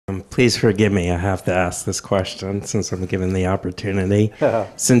please forgive me. I have to ask this question since I'm given the opportunity.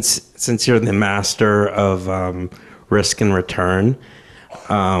 Since you're the master of risk and return,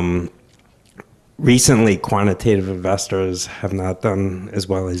 recently quantitative investors have not done as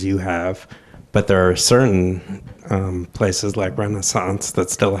well as you have, but there are certain places like Renaissance that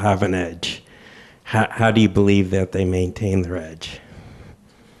still have an edge. How do you believe that they maintain their edge?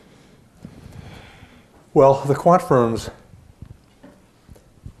 Well, the quant firms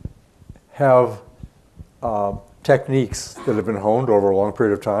have techniques that have been honed over a long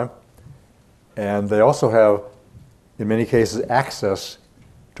period of time, and they also have, in many cases, access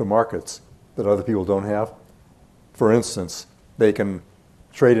to markets that other people don't have. For instance, they can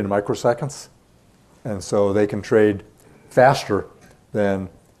trade in microseconds, and so they can trade faster than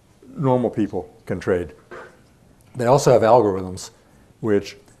normal people can trade. They also have algorithms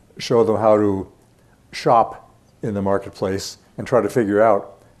which show them how to shop in the marketplace and try to figure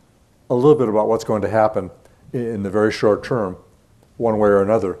out a little bit about what's going to happen in the very short term, one way or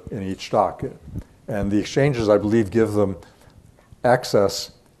another in each stock. And the exchanges, I believe, give them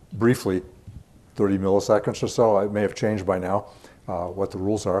access briefly, 30 milliseconds or so, it may have changed by now, what the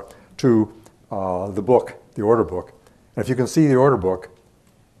rules are, to the book, the order book. And if you can see the order book,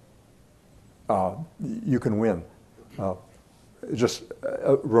 you can win, just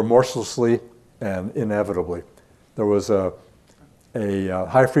remorselessly and inevitably. There was a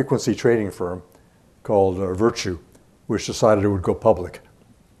high-frequency trading firm called Virtue, which decided it would go public.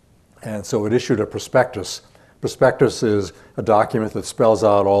 And so it issued a prospectus. Prospectus is a document that spells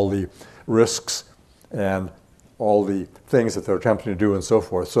out all the risks and all the things that they're attempting to do and so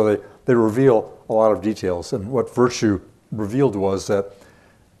forth. So they reveal a lot of details. And what Virtue revealed was that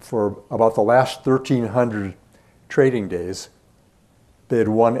for about the last 1,300 trading days, they had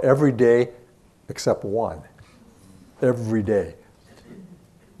won every day except one. Every day.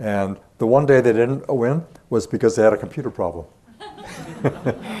 And the one day they didn't win was because they had a computer problem.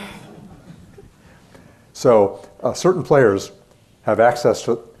 So certain players have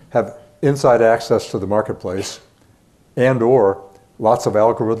inside access to the marketplace, and or lots of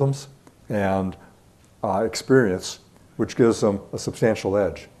algorithms and experience, which gives them a substantial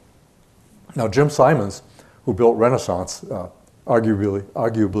edge. Now, Jim Simons, who built Renaissance,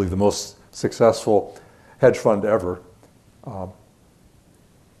 arguably the most successful hedge fund ever,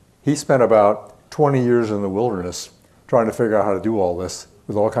 he spent about 20 years in the wilderness trying to figure out how to do all this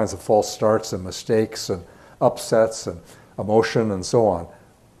with all kinds of false starts and mistakes and upsets and emotion and so on.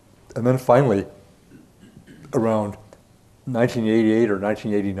 And then finally, around 1988 or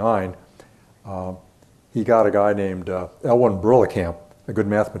 1989, he got a guy named Elwin Berlekamp, a good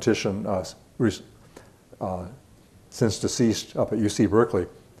mathematician, since deceased, up at UC Berkeley,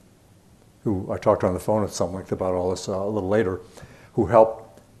 who I talked to on the phone at some length about all this a little later, who helped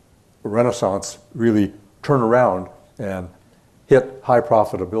Renaissance really turn around and hit high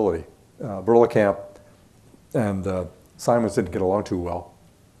profitability. Berlekamp and Simons didn't get along too well.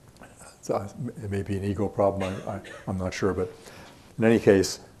 So it may be an ego problem, I'm not sure, but in any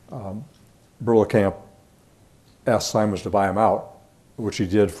case, Berlekamp asked Simons to buy him out, which he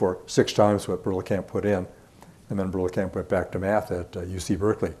did for 6 times what Berlekamp put in, and then Berlekamp went back to math at UC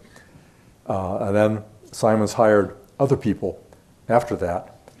Berkeley. And then Simons hired other people after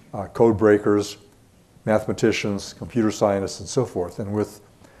that, code breakers, mathematicians, computer scientists, and so forth. And with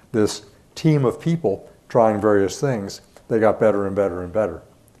this team of people trying various things, they got better and better and better.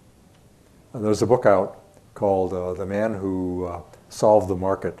 There's a book out called The Man Who Solved the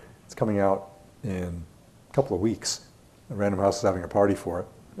Market. It's coming out in a couple of weeks. Random House is having a party for it.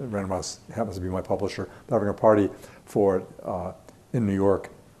 Random House happens to be my publisher. They're having a party for it in New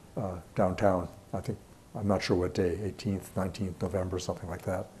York, downtown. I'm not sure what day, 18th, 19th November, something like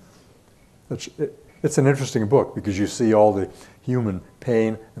that. It's an interesting book because you see all the human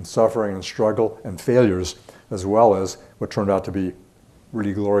pain and suffering and struggle and failures, as well as what turned out to be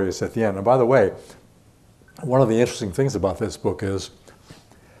really glorious at the end. And by the way, one of the interesting things about this book is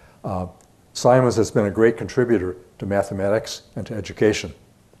Simons has been a great contributor to mathematics and to education.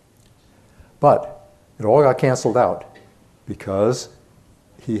 But it all got canceled out because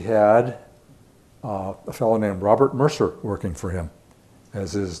he had a fellow named Robert Mercer working for him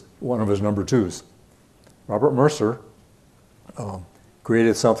as one of his number twos. Robert Mercer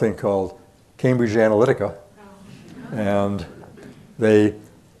created something called Cambridge Analytica, and they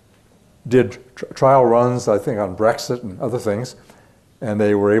did trial runs, I think, on Brexit and other things, and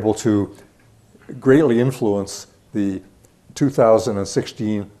they were able to greatly influence the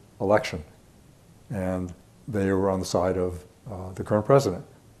 2016 election, and they were on the side of the current president.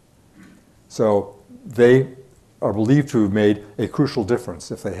 So they are believed to have made a crucial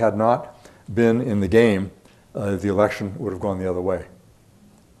difference. If they had not been in the game, the election would have gone the other way.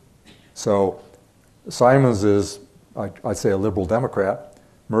 So Simons is, I'd say, a liberal Democrat.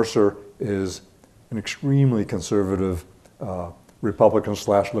 Mercer is an extremely conservative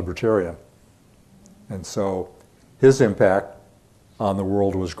Republican/libertarian. And so his impact on the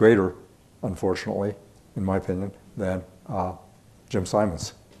world was greater, unfortunately, in my opinion, than Jim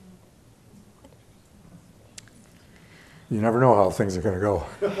Simons. You never know how things are going to go.